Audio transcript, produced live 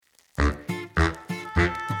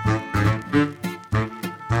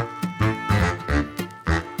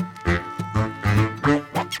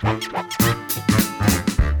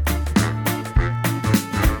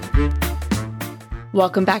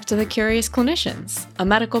Welcome back to The Curious Clinicians, a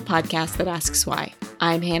medical podcast that asks why.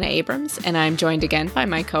 I'm Hannah Abrams, and I'm joined again by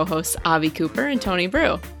my co-hosts Avi Cooper and Tony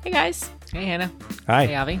Brew. Hey, guys. Hey, Hannah. Hi.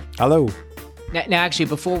 Hey, Avi. Hello. Now, actually,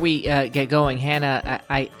 before we get going, Hannah,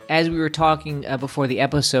 I as we were talking before the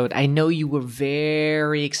episode, I know you were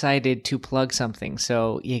very excited to plug something,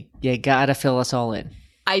 so you gotta fill us all in.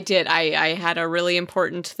 I did. I had a really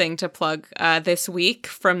important thing to plug this week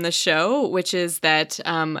from the show, which is that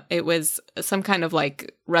it was some kind of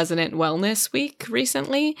like resident wellness week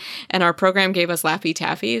recently, and our program gave us Laffy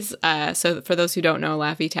Taffies. So for those who don't know,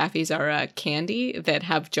 Laffy Taffies are a candy that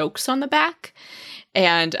have jokes on the back.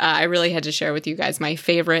 And I really had to share with you guys my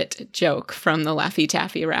favorite joke from the Laffy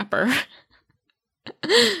Taffy wrapper.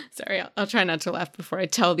 Sorry, I'll try not to laugh before I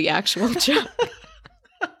tell the actual joke.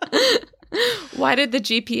 Why did the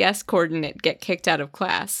GPS coordinate get kicked out of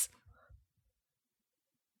class?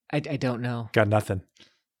 I don't know. Got nothing.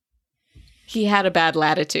 He had a bad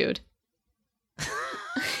latitude.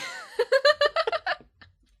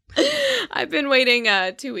 I've been waiting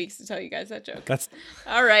 2 weeks to tell you guys that joke.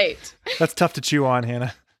 All right. That's tough to chew on,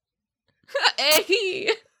 Hannah. Hey.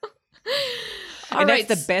 And that's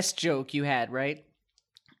the best joke you had, right?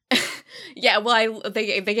 Yeah, well,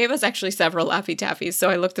 they gave us actually several Laffy Taffies, so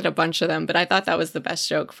I looked at a bunch of them, but I thought that was the best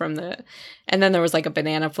joke from and then there was like a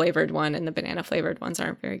banana flavored one, and the banana flavored ones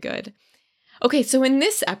aren't very good. Okay, so in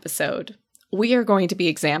this episode, we are going to be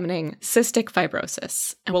examining cystic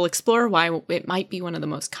fibrosis, and we'll explore why it might be one of the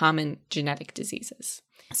most common genetic diseases.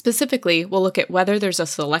 Specifically, we'll look at whether there's a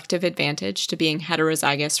selective advantage to being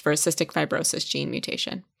heterozygous for a cystic fibrosis gene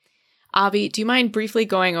mutation. Avi, do you mind briefly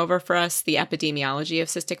going over for us the epidemiology of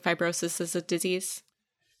cystic fibrosis as a disease?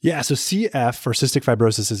 Yeah, so CF, or cystic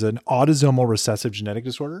fibrosis, is an autosomal recessive genetic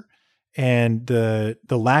disorder. And the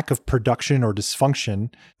lack of production or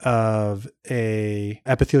dysfunction of a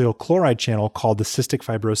epithelial chloride channel called the cystic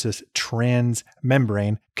fibrosis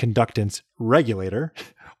transmembrane conductance regulator,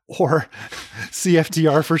 or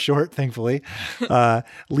CFTR for short, thankfully,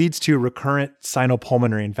 leads to recurrent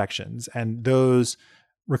sinopulmonary infections. And those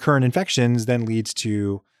recurrent infections then leads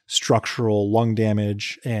to structural lung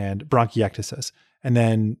damage and bronchiectasis. And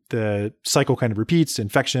then the cycle kind of repeats: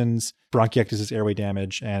 infections, bronchiectasis, airway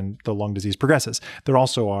damage, and the lung disease progresses. There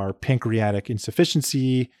also are pancreatic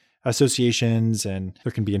insufficiency associations, and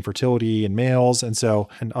there can be infertility in males,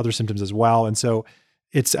 and other symptoms as well. And so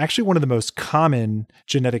it's actually one of the most common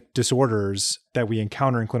genetic disorders that we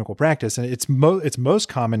encounter in clinical practice. And it's most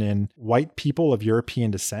common in white people of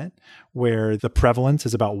European descent, where the prevalence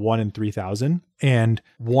is about 1 in 3,000, and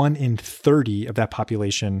 1 in 30 of that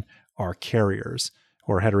population are carriers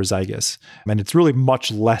or heterozygous. And it's really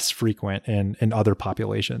much less frequent in other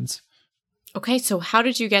populations. Okay, so how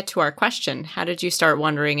did you get to our question? How did you start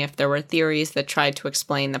wondering if there were theories that tried to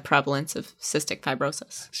explain the prevalence of cystic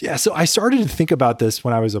fibrosis? Yeah, so I started to think about this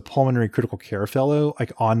when I was a pulmonary critical care fellow,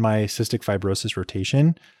 like on my cystic fibrosis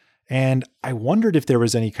rotation. And I wondered if there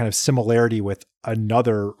was any kind of similarity with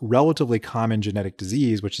another relatively common genetic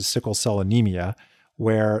disease, which is sickle cell anemia,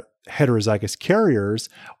 where heterozygous carriers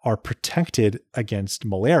are protected against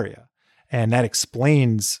malaria. And that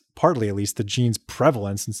explains, partly at least, the gene's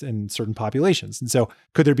prevalence in certain populations. And so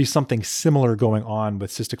could there be something similar going on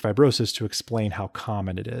with cystic fibrosis to explain how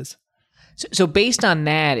common it is? So based on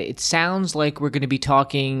that, it sounds like we're going to be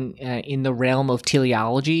talking in the realm of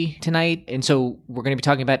teleology tonight. And so we're going to be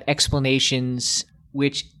talking about explanations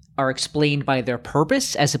which are explained by their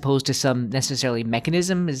purpose as opposed to some necessarily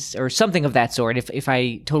mechanism or something of that sort. If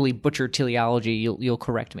I totally butcher teleology, you'll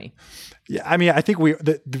correct me. Yeah, I mean, I think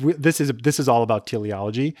this is all about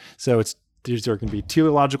teleology. So these are going to be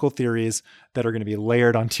teleological theories that are going to be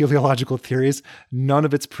layered on teleological theories. None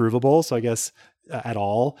of it's provable, so I guess at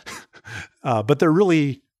all. But they're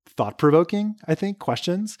really thought-provoking, I think,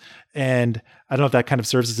 questions. And I don't know if that kind of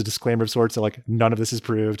serves as a disclaimer of sorts. So like, none of this is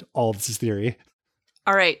proved. All of this is theory.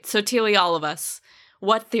 All right, so Tele, all of us,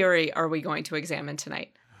 what theory are we going to examine tonight?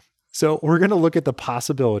 So we're going to look at the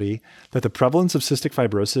possibility that the prevalence of cystic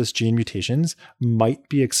fibrosis gene mutations might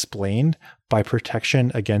be explained by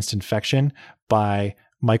protection against infection by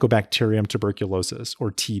Mycobacterium tuberculosis, or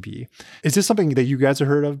TB. Is this something that you guys have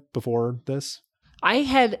heard of before this? I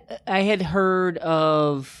had heard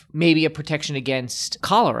of maybe a protection against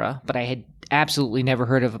cholera, but I had absolutely never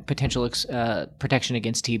heard of a potential protection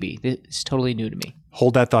against TB. It's totally new to me.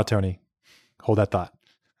 Hold that thought, Tony. Hold that thought.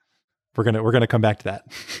 We're gonna come back to that.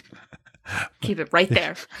 Keep it right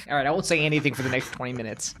there. All right, I won't say anything for the next 20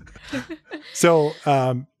 minutes. So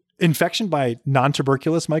infection by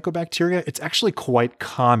non-tuberculous mycobacteria, it's actually quite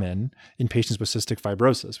common in patients with cystic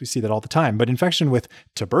fibrosis. We see that all the time. But infection with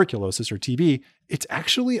tuberculosis or TB, it's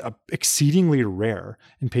actually exceedingly rare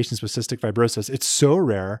in patients with cystic fibrosis. It's so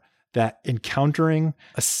rare that encountering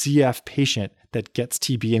a CF patient that gets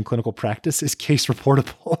TB in clinical practice is case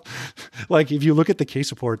reportable. Like if you look at the case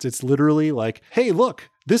reports, it's literally like, hey, look,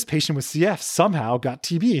 this patient with CF somehow got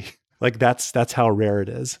TB. Like that's how rare it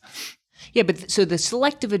is. Yeah, but so the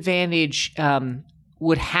selective advantage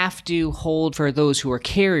would have to hold for those who are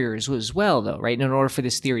carriers as well, though, right? In order for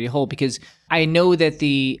this theory to hold, because I know that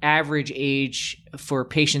the average age for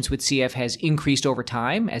patients with CF has increased over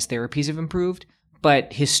time as therapies have improved,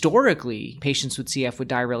 but historically, patients with CF would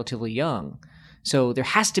die relatively young. So there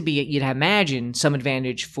has to be, you'd imagine, some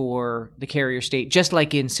advantage for the carrier state, just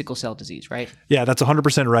like in sickle cell disease, right? Yeah, that's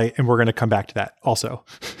 100% right. And we're going to come back to that also.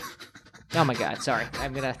 Oh my God, sorry.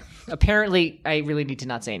 Apparently, I really need to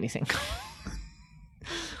not say anything.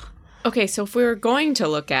 Okay, so if we were going to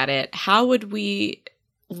look at it, how would we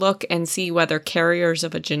look and see whether carriers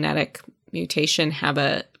of a genetic mutation have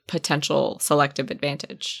a potential selective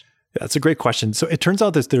advantage? Yeah, that's a great question. So it turns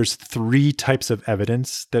out that there's 3 types of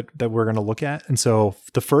evidence that we're going to look at. And so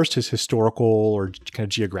the first is historical or kind of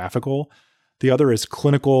geographical. The other is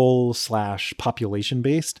clinical / population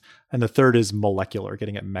based. And the third is molecular,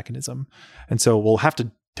 getting at mechanism. And so we'll have to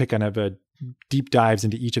take kind of a deep dives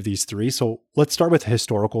into each of these 3. So let's start with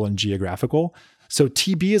historical and geographical. So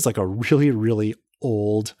TB is like a really, really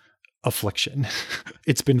old affliction.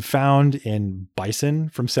 It's been found in bison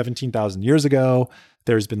from 17,000 years ago.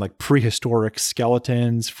 There's been like prehistoric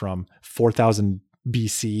skeletons from 4,000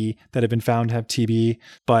 BC that have been found to have TB.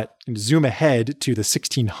 But zoom ahead to the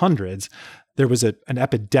 1600s, there was an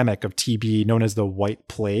epidemic of TB known as the White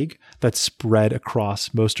Plague that spread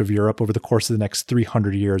across most of Europe over the course of the next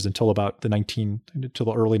 300 years until about until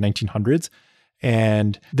the early 1900s.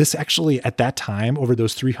 And this actually, at that time, over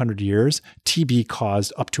those 300 years, TB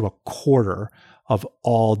caused up to a quarter of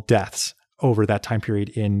all deaths over that time period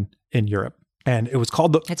in Europe. And it was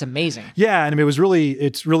called That's amazing. Yeah, and I mean,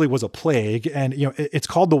 it really was a plague, and it's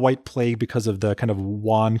called the White Plague because of the kind of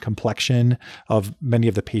wan complexion of many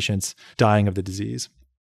of the patients dying of the disease.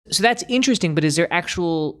 So that's interesting, but is there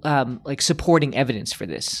actual supporting evidence for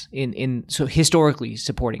this? So historically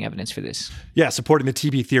supporting evidence for this? Yeah, supporting the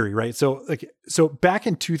TB theory, right? So back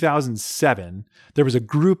in 2007, there was a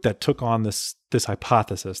group that took on this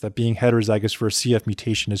hypothesis that being heterozygous for a CF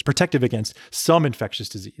mutation is protective against some infectious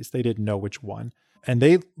disease. They didn't know which one. And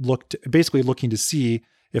they basically looking to see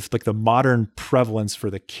if like the modern prevalence for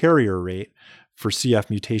the carrier rate for CF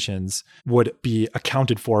mutations would be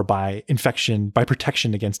accounted for by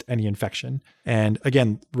protection against any infection. And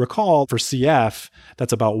again, recall for CF,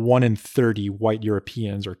 that's about 1 in 30 white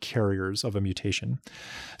Europeans are carriers of a mutation.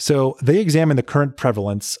 So they examined the current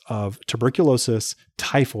prevalence of tuberculosis,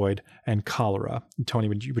 typhoid, and cholera, Tony,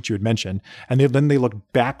 which you had mentioned. And then they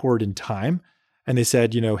looked backward in time and they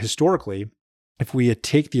said, historically, if we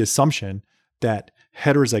take the assumption that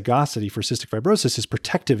heterozygosity for cystic fibrosis is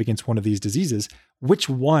protective against one of these diseases, which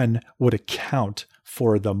one would account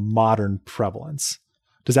for the modern prevalence?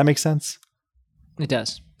 Does that make sense? It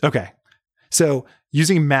does. Okay. So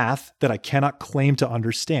using math that I cannot claim to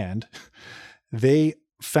understand, they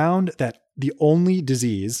found that the only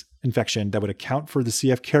disease infection that would account for the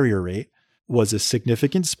CF carrier rate was a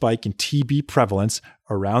significant spike in TB prevalence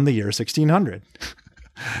around the year 1600.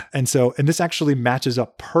 And this actually matches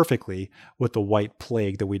up perfectly with the White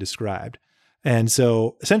Plague that we described. And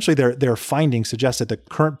so essentially their findings suggest that the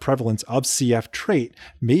current prevalence of CF trait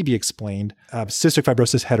may be explained cystic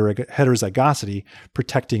fibrosis heterozygosity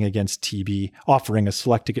protecting against TB, offering a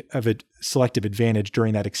selective advantage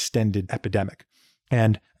during that extended epidemic.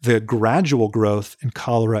 And the gradual growth in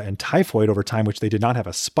cholera and typhoid over time, which they did not have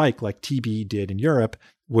a spike like TB did in Europe,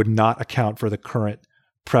 would not account for the current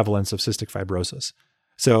prevalence of cystic fibrosis.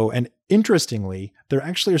 So, and interestingly,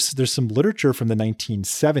 there's some literature from the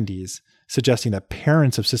 1970s suggesting that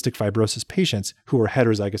parents of cystic fibrosis patients who are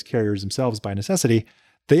heterozygous carriers themselves by necessity,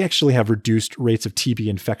 they actually have reduced rates of TB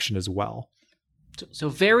infection as well. So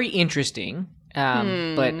very interesting,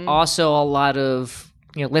 but also a lot of,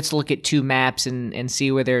 let's look at 2 maps and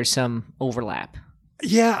see where there's some overlap.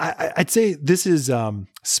 Yeah, I'd say this is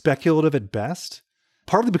speculative at best.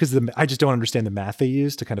 Partly because I just don't understand the math they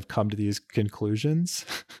use to kind of come to these conclusions.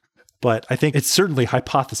 But I think it's certainly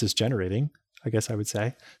hypothesis generating, I guess I would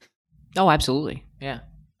say. Oh, absolutely. Yeah.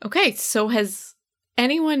 Okay, so has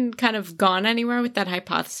anyone kind of gone anywhere with that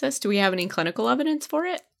hypothesis? Do we have any clinical evidence for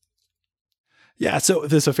it? Yeah, so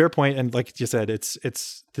this is a fair point, and like you said, this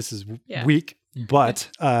is weak, but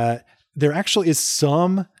there actually is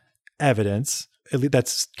some evidence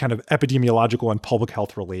that's kind of epidemiological and public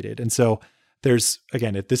health related. And so there's,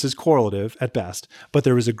 again, this is correlative at best, but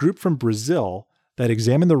there was a group from Brazil that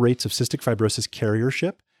examined the rates of cystic fibrosis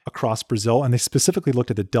carriership across Brazil. And they specifically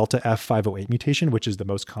looked at the Delta F508 mutation, which is the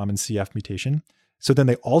most common CF mutation. So then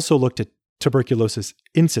they also looked at tuberculosis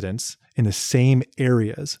incidence in the same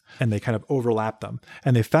areas, and they kind of overlapped them.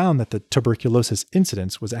 And they found that the tuberculosis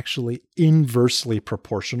incidence was actually inversely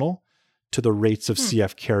proportional to the rates of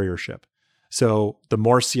CF carriership. So the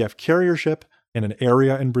more CF carriership in an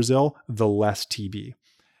area in Brazil, the less TB.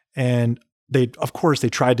 And of course, they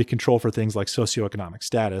tried to control for things like socioeconomic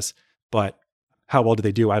status, but how well did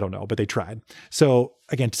they do? I don't know, but they tried. So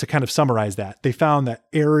again, to kind of summarize that, they found that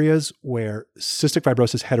areas where cystic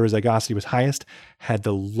fibrosis heterozygosity was highest had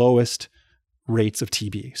the lowest rates of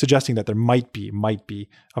TB, suggesting that there might be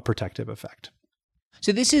a protective effect.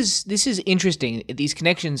 So this is interesting. These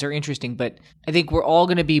connections are interesting, but I think we're all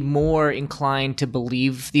going to be more inclined to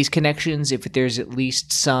believe these connections if there's at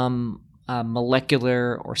least some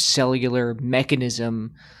molecular or cellular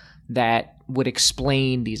mechanism that would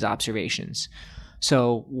explain these observations.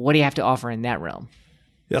 So what do you have to offer in that realm?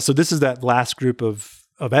 Yeah, so this is that last group of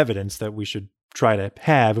evidence that we should try to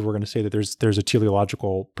have if we're going to say that there's a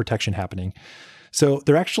teleological protection happening. So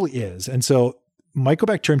there actually is. And so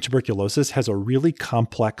Mycobacterium tuberculosis has a really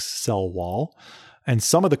complex cell wall, and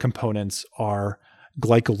some of the components are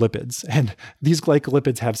glycolipids. And these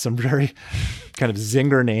glycolipids have some very kind of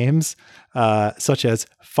zinger names, such as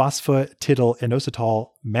phosphatidylinositol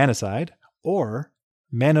mannoside or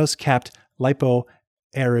mannose-capped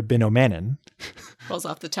lipoarabinomannan. Rolls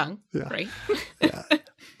off the tongue. Yeah. Right? Yeah.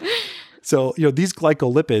 So, these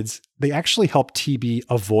glycolipids, they actually help TB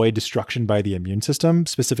avoid destruction by the immune system,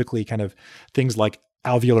 specifically kind of things like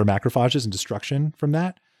alveolar macrophages and destruction from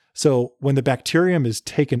that. So when the bacterium is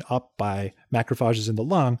taken up by macrophages in the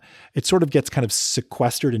lung, it sort of gets kind of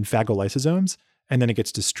sequestered in phagolysosomes, and then it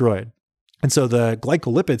gets destroyed. And so the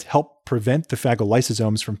glycolipids help prevent the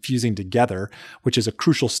phagolysosomes from fusing together, which is a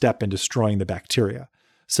crucial step in destroying the bacteria.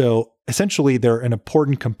 So essentially, they're an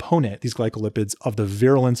important component, these glycolipids, of the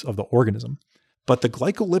virulence of the organism. But the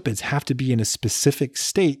glycolipids have to be in a specific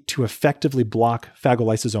state to effectively block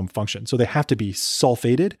phagolysosome function. So they have to be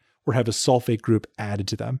sulfated or have a sulfate group added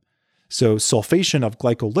to them. So sulfation of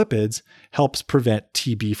glycolipids helps prevent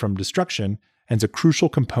TB from destruction and is a crucial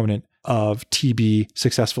component of TB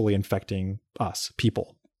successfully infecting us,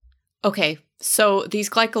 people. Okay, so these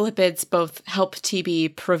glycolipids both help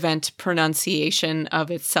TB prevent pronunciation of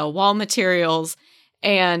its cell wall materials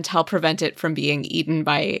and help prevent it from being eaten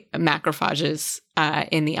by macrophages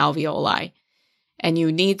in the alveoli. And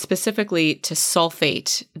you need specifically to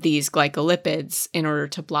sulfate these glycolipids in order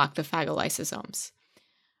to block the phagolysosomes.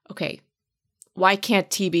 Okay, why can't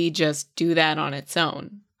TB just do that on its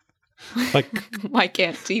own? Like, why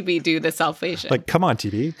can't TB do the sulfation? Like, come on,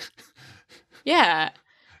 TB. Yeah.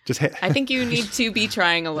 I think you need to be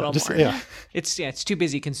trying a little more. Yeah. It's too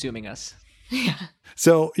busy consuming us. Yeah.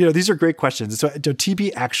 So, these are great questions. So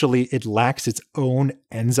TB actually, it lacks its own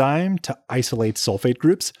enzyme to isolate sulfate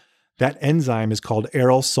groups. That enzyme is called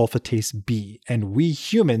aryl sulfatase B, and we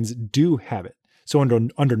humans do have it. So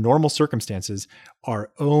under normal circumstances,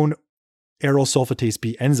 our own aryl sulfatase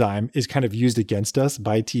B enzyme is kind of used against us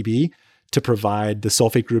by TB to provide the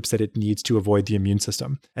sulfate groups that it needs to avoid the immune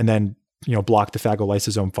system, and then block the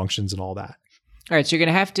phagolysosome functions and all that. All right, so you're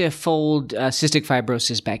going to have to fold cystic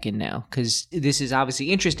fibrosis back in now, because this is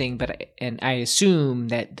obviously interesting, and I assume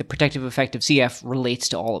that the protective effect of CF relates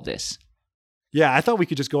to all of this. Yeah, I thought we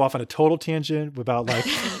could just go off on a total tangent about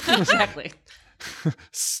exactly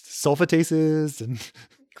sulfatases and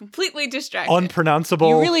completely distracted, unpronounceable.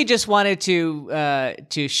 You really just wanted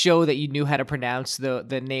to show that you knew how to pronounce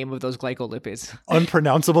the name of those glycolipids.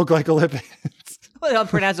 Unpronounceable glycolipids. Well,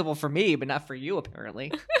 unpronounceable for me, but not for you,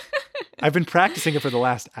 apparently. I've been practicing it for the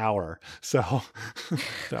last hour. So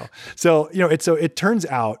it turns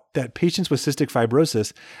out that patients with cystic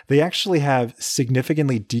fibrosis, they actually have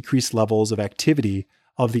significantly decreased levels of activity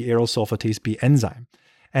of the aryl sulfatase B enzyme.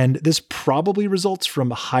 And this probably results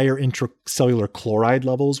from higher intracellular chloride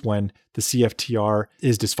levels when the CFTR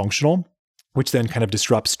is dysfunctional, which then kind of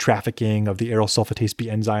disrupts trafficking of the aryl sulfatase B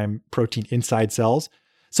enzyme protein inside cells.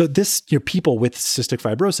 So people with cystic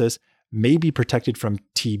fibrosis may be protected from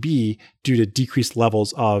TB due to decreased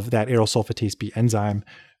levels of that aryl sulfatase B enzyme,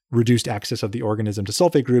 reduced access of the organism to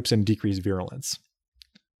sulfate groups, and decreased virulence.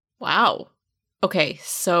 Wow. Okay,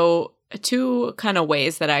 so two kind of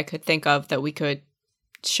ways that I could think of that we could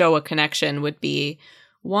show a connection would be,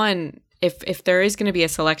 one, if there is going to be a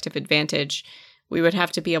selective advantage, we would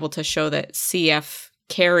have to be able to show that CF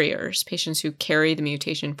carriers, patients who carry the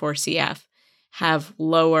mutation for CF, have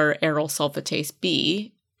lower aryl sulfatase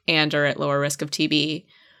B and are at lower risk of TB?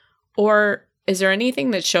 Or is there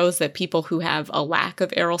anything that shows that people who have a lack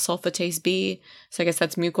of aryl sulfatase B, so I guess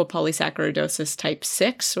that's mucopolysaccharidosis type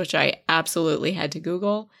 6, which I absolutely had to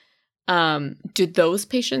Google, do those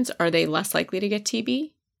patients, are they less likely to get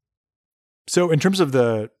TB? So in terms of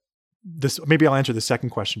this, maybe I'll answer the second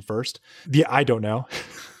question first. I don't know.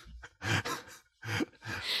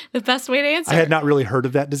 The best way to answer. I had not really heard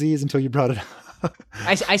of that disease until you brought it up.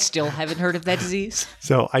 I still haven't heard of that disease.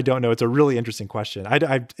 So I don't know. It's a really interesting question.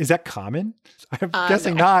 Is that common? I'm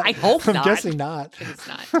guessing no, not. I hope I'm not. guessing not. It's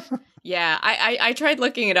not. Yeah, I tried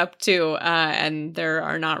looking it up too, and there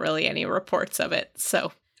are not really any reports of it.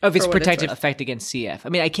 So of its protective effect against CF. I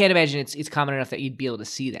mean, I can't imagine it's common enough that you'd be able to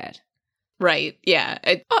see that. Right. Yeah.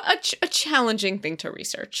 A challenging thing to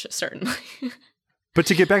research, certainly. But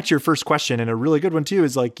to get back to your first question, and a really good one too,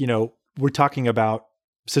 is like, we're talking about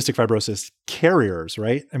cystic fibrosis carriers,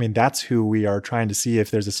 right? I mean, that's who we are trying to see if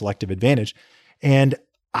there's a selective advantage. And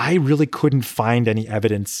I really couldn't find any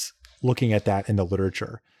evidence looking at that in the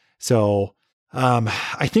literature. So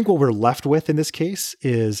I think what we're left with in this case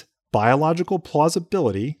is biological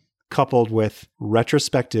plausibility coupled with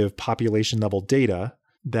retrospective population level data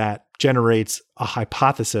that generates a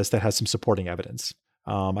hypothesis that has some supporting evidence.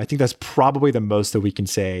 I think that's probably the most that we can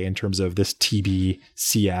say in terms of this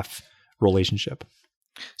TB-CF relationship.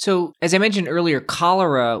 So, as I mentioned earlier,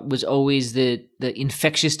 cholera was always the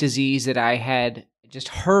infectious disease that I had just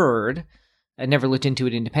heard. I never looked into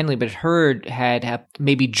it independently, but heard had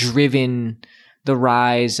maybe driven the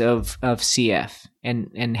rise of CF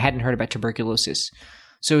and hadn't heard about tuberculosis.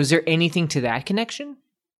 So, is there anything to that connection?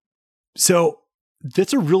 So,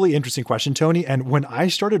 that's a really interesting question, Tony. And when I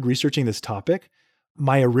started researching this topic,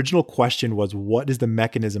 my original question was, what is the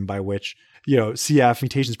mechanism by which, CF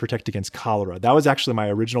mutations protect against cholera? That was actually my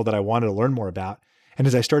original that I wanted to learn more about. And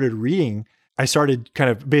as I started reading, I started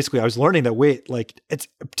I was learning that,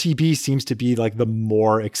 TB seems to be like the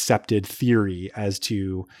more accepted theory as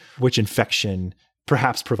to which infection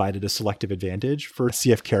perhaps provided a selective advantage for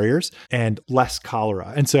CF carriers and less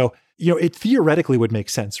cholera. And so, it theoretically would make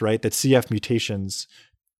sense, right? That CF mutations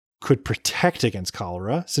could protect against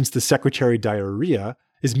cholera since the secretory diarrhea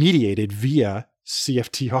is mediated via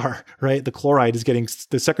CFTR, right?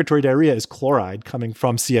 The secretory diarrhea is chloride coming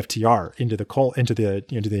from CFTR into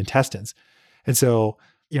the intestines. And so,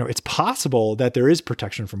 it's possible that there is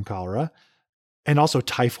protection from cholera. And also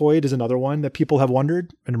typhoid is another one that people have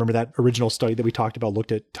wondered. And remember that original study that we talked about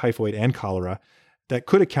looked at typhoid and cholera that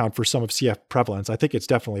could account for some of CF prevalence. I think it's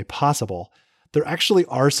definitely possible. There actually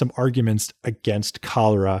are some arguments against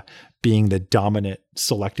cholera being the dominant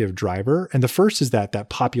selective driver. And the first is that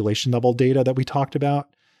population level data that we talked about,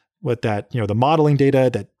 with that, the modeling data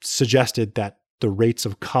that suggested that the rates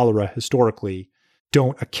of cholera historically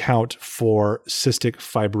don't account for cystic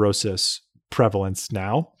fibrosis prevalence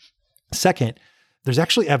now. Second, there's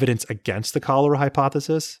actually evidence against the cholera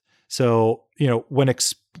hypothesis. So,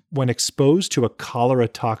 when exposed to a cholera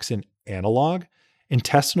toxin analog,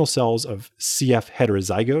 intestinal cells of CF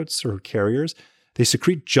heterozygotes or carriers, they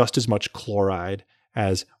secrete just as much chloride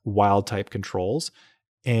as wild type controls.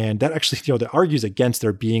 And that actually, that argues against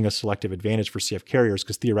there being a selective advantage for CF carriers,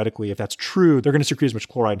 because theoretically, if that's true, they're going to secrete as much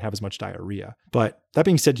chloride and have as much diarrhea. But that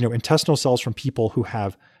being said, intestinal cells from people who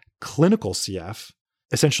have clinical CF,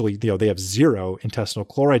 essentially, they have zero intestinal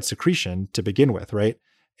chloride secretion to begin with, right?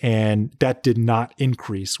 And that did not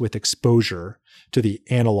increase with exposure to the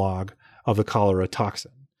analog of the cholera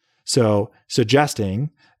toxin. So suggesting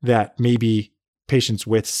that maybe patients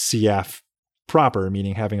with CF proper,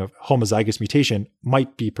 meaning having a homozygous mutation,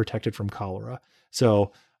 might be protected from cholera.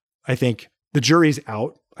 So I think the jury's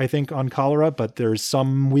out, on cholera, but there's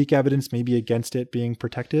some weak evidence maybe against it being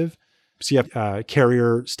protective. CF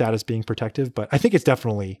carrier status being protective, but I think it's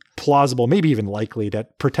definitely plausible, maybe even likely,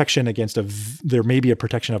 that protection against there may be a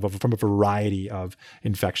protection from a variety of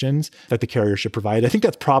infections that the carrier should provide. I think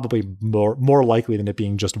that's probably more likely than it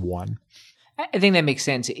being just one. I think that makes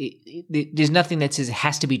sense. There's nothing that says it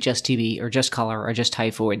has to be just TB or just cholera or just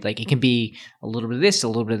typhoid. Like, it can be a little bit of this, a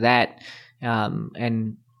little bit of that,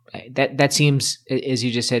 and that seems, as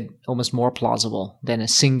you just said, almost more plausible than a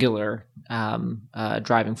singular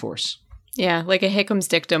driving force. Yeah, like a Hickham's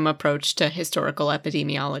dictum approach to historical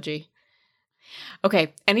epidemiology.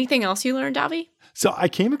 Okay, anything else you learned, Avi? So I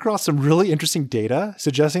came across some really interesting data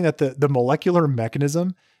suggesting that the molecular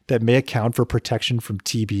mechanism that may account for protection from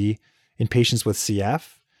TB in patients with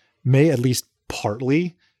CF may at least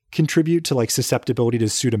partly contribute to like susceptibility to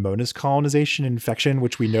Pseudomonas colonization infection,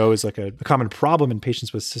 which we know is like a common problem in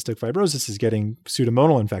patients with cystic fibrosis is getting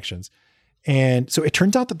Pseudomonal infections. And so it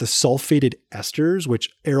turns out that the sulfated esters, which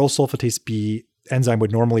aryl sulfatase B enzyme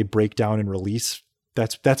would normally break down and release,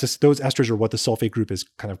 those esters are what the sulfate group is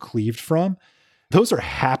kind of cleaved from. Those are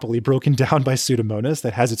happily broken down by Pseudomonas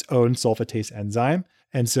that has its own sulfatase enzyme.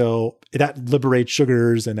 And so that liberates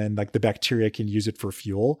sugars, and then like the bacteria can use it for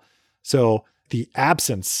fuel. So the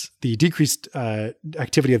decreased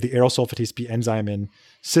activity of the aryl sulfatase B enzyme in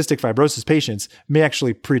cystic fibrosis patients may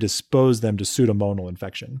actually predispose them to Pseudomonal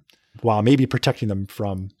infection, while maybe protecting them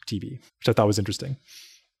from TB, which I thought was interesting.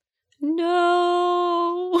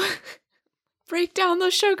 No, break down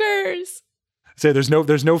the sugars. So there's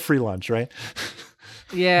no free lunch, right?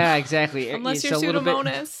 Yeah, exactly. Unless It's you're a little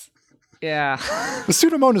Pseudomonas. Yeah. The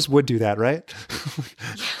Pseudomonas would do that, right?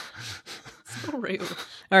 So rude.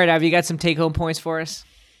 All right, Av, you got some take-home points for us?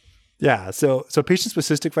 Yeah. So patients with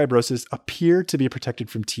cystic fibrosis appear to be protected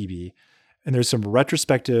from TB. And there's some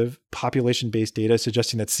retrospective population-based data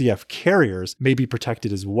suggesting that CF carriers may be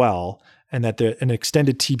protected as well, and that an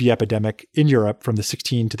extended TB epidemic in Europe from the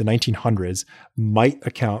 16 to the 1900s might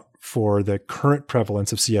account for the current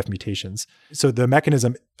prevalence of CF mutations. So the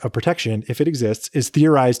mechanism of protection, if it exists, is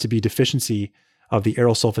theorized to be deficiency of the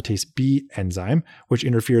aryl sulfatase B enzyme, which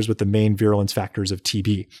interferes with the main virulence factors of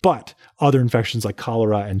TB. But other infections like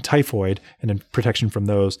cholera and typhoid, and protection from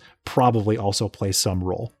those, probably also play some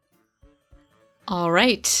role. All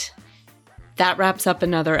right. That wraps up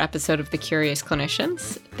another episode of The Curious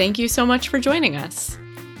Clinicians. Thank you so much for joining us.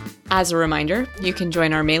 As a reminder, you can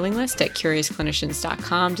join our mailing list at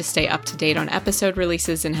curiousclinicians.com to stay up to date on episode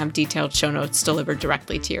releases and have detailed show notes delivered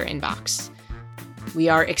directly to your inbox. We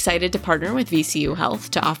are excited to partner with VCU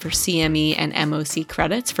Health to offer CME and MOC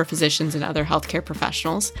credits for physicians and other healthcare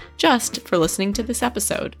professionals just for listening to this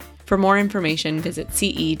episode. For more information, visit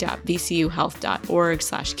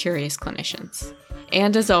ce.vcuhealth.org/curiousclinicians.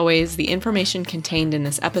 And as always, the information contained in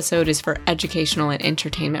this episode is for educational and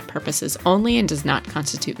entertainment purposes only and does not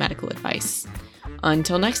constitute medical advice.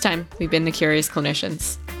 Until next time, we've been the Curious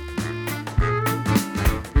Clinicians.